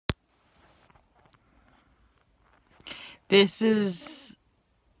This is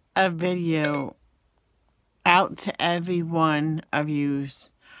a video out to every one of you.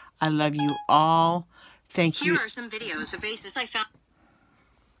 I love you all. Thank you. Here are some videos of vases I found.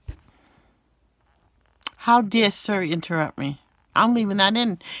 How dare Sir interrupt me? I'm leaving that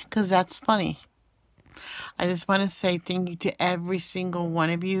in because that's funny. I just want to say thank you to every single one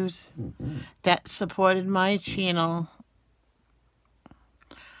of you that supported my channel.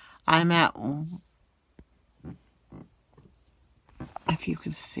 I'm at, if you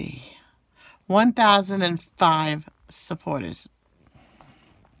can see, 1,005 supporters.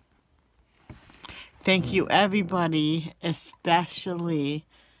 Thank you, everybody, especially,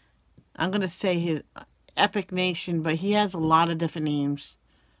 I'm going to say his Epic Nation, but he has a lot of different names.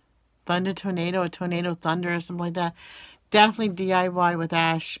 Thunder Tornado or Tornado Thunder or something like that. Definitely DIY with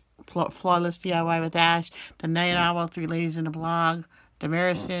Ash. Flawless DIY with Ash. The Night Owl, 3 Ladies in the Blog. The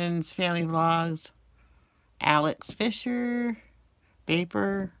Marisons, Family Vlogs. Alex Fisher.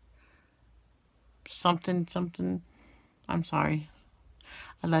 Vapor. Something. I'm sorry.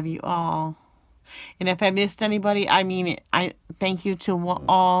 I love you all. And if I missed anybody, I mean it. I thank you to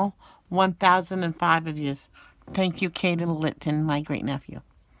all 1,005 of you. Thank you, Caden Litton, my great nephew.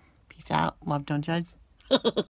 Peace out. Love, don't judge.